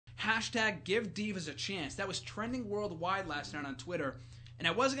hashtag GiveDivasAChance. That was trending worldwide last night on Twitter. And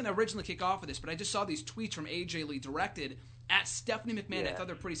I wasn't going to originally kick off with this, but I just saw these tweets from AJ Lee directed at Stephanie McMahon. I thought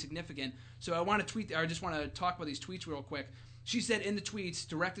they're pretty significant. So I just want to talk about these tweets real quick. She said in the tweets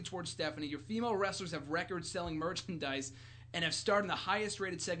directed towards Stephanie, your female wrestlers have record-selling merchandise and have starred in the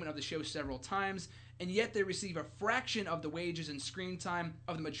highest-rated segment of the show several times, and yet they receive a fraction of the wages and screen time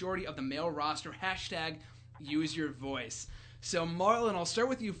of the majority of the male roster. Hashtag use your voice. So Marlon, I'll start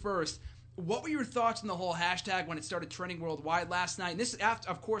with you first. What were your thoughts on the whole hashtag when it started trending worldwide last night? And this,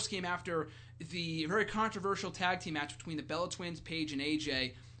 of course, came after the very controversial tag team match between the Bella Twins, Paige and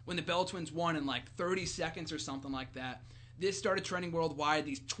AJ, when the Bella Twins won in like 30 seconds or something like that. This started trending worldwide.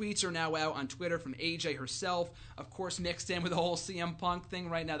 These tweets are now out on Twitter from AJ herself, of course mixed in with the whole CM Punk thing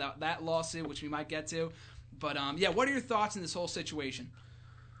right now, that lawsuit, which we might get to. But, what are your thoughts on this whole situation?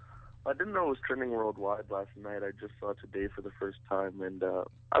 I didn't know it was trending worldwide last night. I just saw it today for the first time, and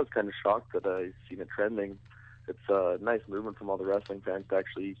I was kind of shocked that I seen it trending. It's a nice movement from all the wrestling fans to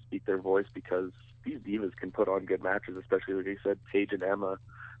actually speak their voice, because these divas can put on good matches, especially like you said, Paige and Emma.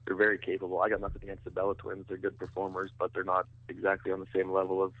 They're very capable. I got nothing against the Bella Twins. They're good performers, but they're not exactly on the same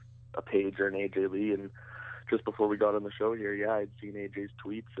level of a Paige or an AJ Lee. And just before we got on the show here, I'd seen AJ's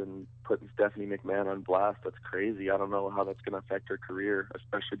tweets and putting Stephanie McMahon on blast. That's crazy. I don't know how that's going to affect her career,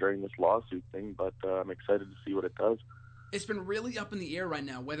 especially during this lawsuit thing, but I'm excited to see what it does. It's been really up in the air right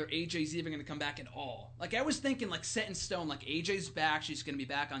now whether AJ's even going to come back at all. Like, I was thinking, like, set in stone, like, AJ's back. She's going to be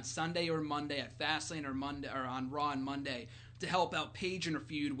back on Sunday or Monday at Fastlane or on Raw on Monday to help out Paige in her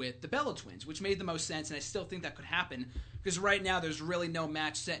feud with the Bella Twins, which made the most sense, and I still think that could happen, because right now there's really no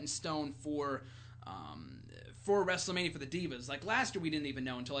match set in stone for WrestleMania for the Divas. Like, last year we didn't even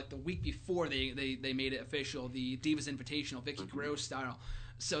know until, like, the week before they made it official, the Divas Invitational, Vicky Guerrero style.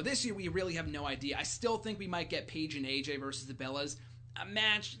 So this year we really have no idea. I still think we might get Paige and AJ versus the Bellas. A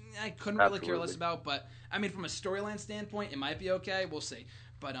match I couldn't really care less about, but, I mean, from a storyline standpoint, it might be okay. We'll see.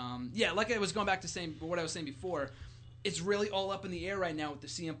 But, like I was going back to saying what I was saying before, it's really all up in the air right now with the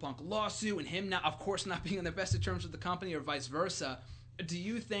CM Punk lawsuit and him, not, of course, not being on the best of terms with the company or vice versa. Do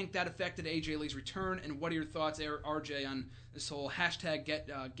you think that affected AJ Lee's return, and what are your thoughts, RJ, on this whole hashtag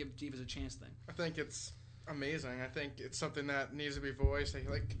give Divas a chance thing? I think it's amazing. I think it's something that needs to be voiced.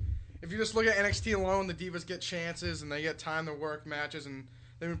 Like, if you just look at NXT alone, the Divas get chances and they get time to work matches, and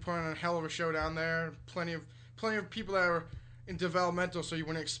they've been putting on a hell of a show down there. Plenty of people that are in developmental, so you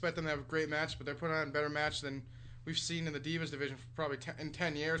wouldn't expect them to have a great match, but they're putting on a better match than we've seen in the Divas division for probably in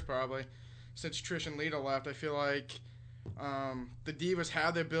 10 years, probably, since Trish and Lita left. I feel like the Divas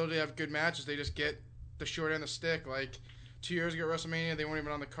have the ability to have good matches. They just get the short end of the stick. Like, 2 years ago at WrestleMania, they weren't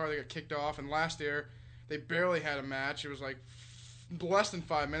even on the card. They got kicked off. And last year, they barely had a match. It was like less than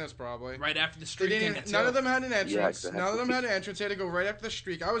 5 minutes, probably. Right after the streak. None of them had an entrance. Yeah, exactly. None of them had an entrance. They had to go right after the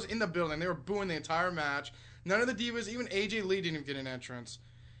streak. I was in the building. They were booing the entire match. None of the Divas, even AJ Lee, didn't even get an entrance.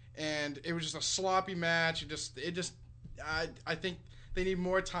 And it was just a sloppy match. I think they need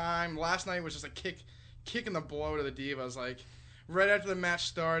more time. Last night was just a kick in the blow to the Divas. Like, right after the match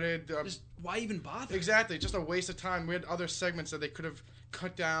started. Why even bother? Exactly. Just a waste of time. We had other segments that they could have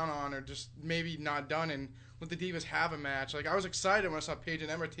cut down on or just maybe not done and let the Divas have a match. Like, I was excited when I saw Paige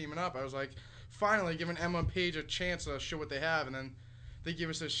and Emma teaming up. I was like, finally giving Emma and Paige a chance to show what they have. And then they give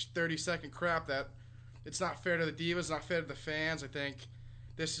us this 30-second crap that it's not fair to the Divas, not fair to the fans. I think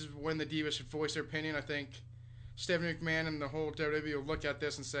this is when the Divas should voice their opinion. I think Stephanie McMahon and the whole WWE will look at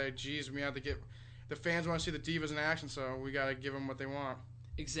this and say, geez, we have to get the fans want to see the Divas in action, so we got to give them what they want.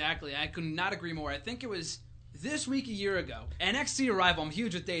 Exactly. I could not agree more. I think it was this week a year ago. NXT Arrival. I'm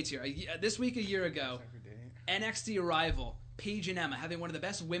huge with dates here. This week a year ago, NXT Arrival, Paige and Emma having one of the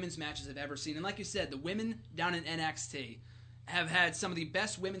best women's matches I've ever seen. And like you said, the women down in NXT have had some of the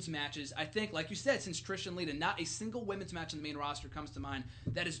best women's matches, I think, like you said, since Trish and Lita. Not a single women's match on the main roster comes to mind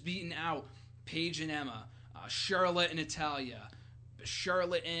that has beaten out Paige and Emma, Charlotte and Natalya,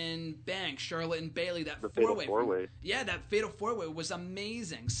 Charlotte and Banks, Charlotte and Bayley, that four-way. Yeah, that fatal four-way was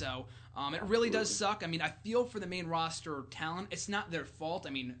amazing. So it really does suck. I mean, I feel for the main roster talent. It's not their fault. I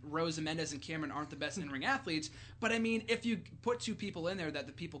mean, Rosa Mendes and Cameron aren't the best in-ring athletes. But, I mean, if you put two people in there that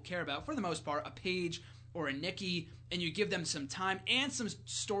the people care about, for the most part, a Paige or a Nikki, and you give them some time and some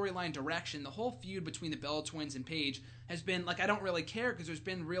storyline direction, the whole feud between the Bella Twins and Paige has been, like, I don't really care because there's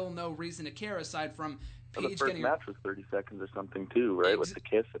been no reason to care aside from Paige the first match was 30 seconds or something too, right? With the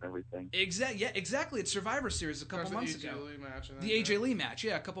kiss and everything. Exactly. It's Survivor Series a couple months ago. The AJ Lee match,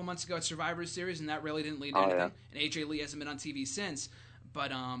 a couple months ago at Survivor Series, and that really didn't lead to anything. Yeah. And AJ Lee hasn't been on TV since.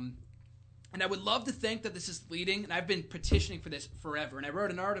 But and I would love to think that this is leading, and I've been petitioning for this forever. And I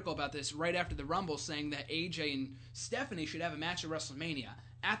wrote an article about this right after the Rumble saying that AJ and Stephanie should have a match at WrestleMania.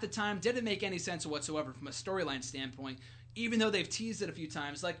 at the time didn't make any sense whatsoever from a storyline standpoint, even though they've teased it a few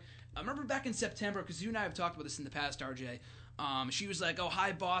times. Like, I remember back in September, because you and I have talked about this in the past, RJ. She was like, oh,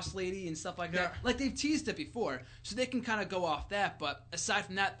 hi, boss lady, and stuff like that. Like, they've teased it before, so they can kind of go off that. But aside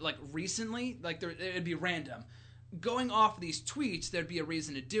from that, like, recently, like, it'd be random. Going off of these tweets, there'd be a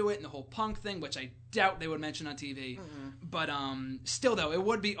reason to do it, and the whole Punk thing, which I doubt they would mention on TV. Mm-hmm. But still, though, it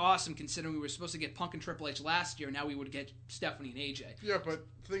would be awesome considering we were supposed to get Punk and Triple H last year. Now we would get Stephanie and AJ. Yeah, but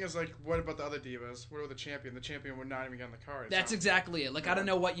the thing is, like, what about the other divas? What about the champion? The champion would not even get on the card. That's exactly it. Like, I don't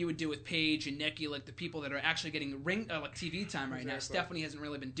know what you would do with Paige and Nikki, like the people that are actually getting like TV time right now. Stephanie hasn't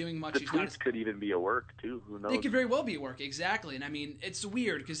really been doing much. The tweets could even be a work too. Who knows? They could very well be a work, exactly. And I mean, it's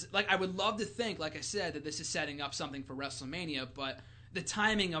weird because, like, I would love to think, like I said, that this is setting up something for WrestleMania, but the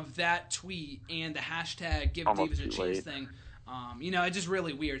timing of that tweet and the hashtag #GiveDivasAChance thing, it's just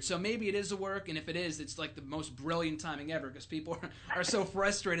really weird. So maybe it is a work, and if it is, it's like the most brilliant timing ever because people are so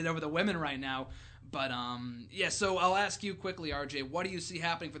frustrated over the women right now. But, so I'll ask you quickly, RJ, what do you see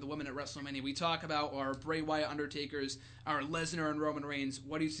happening for the women at WrestleMania? We talk about our Bray Wyatt Undertakers, our Lesnar and Roman Reigns.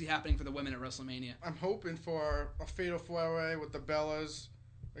 What do you see happening for the women at WrestleMania? I'm hoping for a fatal four-way with the Bellas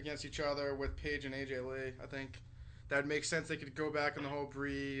against each other with Paige and AJ Lee. I think that would make sense. They could go back on the whole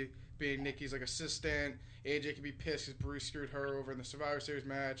Brie being Nikki's like assistant. AJ could be pissed because Brie screwed her over in the Survivor Series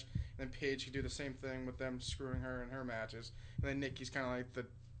match, and then Paige could do the same thing with them screwing her in her matches. And then Nikki's kind of like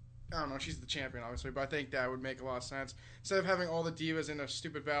I don't know, she's the champion obviously, but I think that would make a lot of sense. Instead of having all the divas in a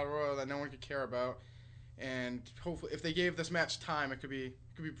stupid battle royal that no one could care about, and hopefully if they gave this match time, it could be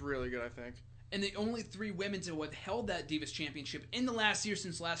really good, I think. And the only three women to have held that Divas Championship in the last year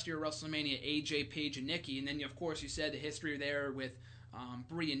since last year at WrestleMania, AJ, Paige, and Nikki. And then, of course, you said the history there with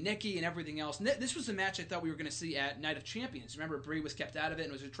Brie and Nikki and everything else. And this was a match I thought we were going to see at Night of Champions. Remember, Brie was kept out of it and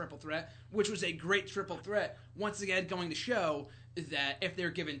it was a triple threat, which was a great triple threat. Once again, going to show that if they're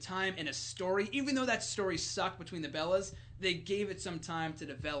given time and a story, even though that story sucked between the Bellas, they gave it some time to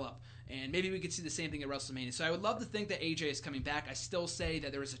develop. And maybe we could see the same thing at WrestleMania. So I would love to think that AJ is coming back. I still say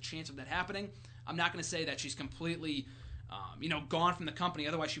that there is a chance of that happening. I'm not going to say that she's completely, gone from the company.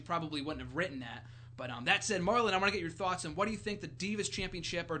 Otherwise, she probably wouldn't have written that. But that said, Marlon, I want to get your thoughts on what do you think the Divas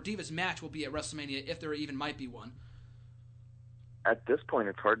Championship or Divas match will be at WrestleMania, if there even might be one? At this point,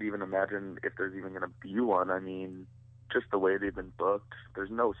 it's hard to even imagine if there's even going to be one. I mean, just the way they've been booked,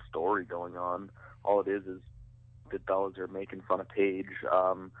 there's no story going on. All it is the Bellas are making fun of Paige.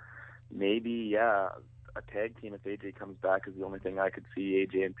 Maybe, a tag team if AJ comes back is the only thing I could see,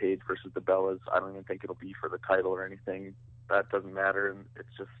 AJ and Paige versus the Bellas. I don't even think it'll be for the title or anything. That doesn't matter, and it's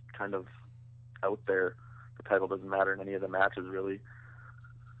just kind of out there. The title doesn't matter in any of the matches, really.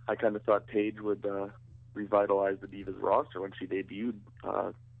 I kind of thought Paige would revitalize the Divas roster when she debuted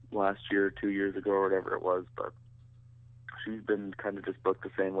last year, 2 years ago, or whatever it was, but she's been kind of just booked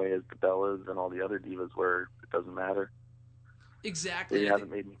the same way as the Bellas and all the other Divas where it doesn't matter. Exactly. They haven't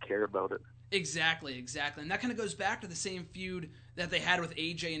made me care about it. Exactly. And that kind of goes back to the same feud that they had with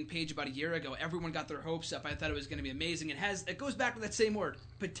AJ and Paige about a year ago. Everyone got their hopes up. I thought it was going to be amazing. It goes back to that same word,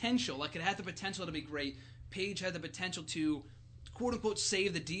 potential. Like, it had the potential to be great. Paige had the potential to, quote-unquote,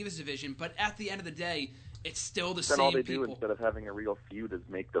 save the Divas division. But at the end of the day, it's still the same people. Then all they do instead of having a real feud is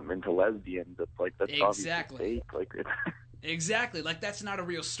make them into lesbians. It's like, that's obviously fake. Like, Exactly. Like, that's not a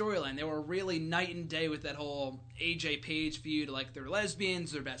real storyline. They were really night and day with that whole AJ Paige feud. Like, they're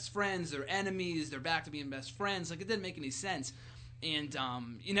lesbians, they're best friends, they're enemies, they're back to being best friends. Like, it didn't make any sense. And,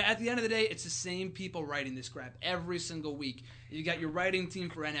 at the end of the day, it's the same people writing this crap every single week. You got your writing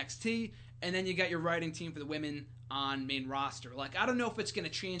team for NXT, and then you got your writing team for the women on main roster. Like, I don't know if it's going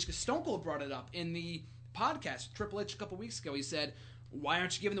to change, because Stone Cold brought it up in the podcast, Triple H, a couple weeks ago. He said, why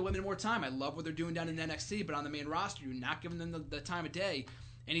aren't you giving the women more time? I love what they're doing down in NXT, but on the main roster, you're not giving them the time of day.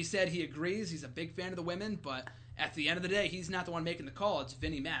 And he said he agrees. He's a big fan of the women, but at the end of the day, he's not the one making the call. It's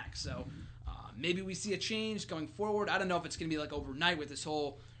Vinnie Mac. So maybe we see a change going forward. I don't know if it's going to be like overnight with this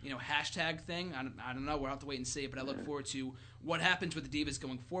whole hashtag thing. I don't know. We'll have to wait and see. But I look forward to what happens with the Divas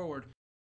going forward.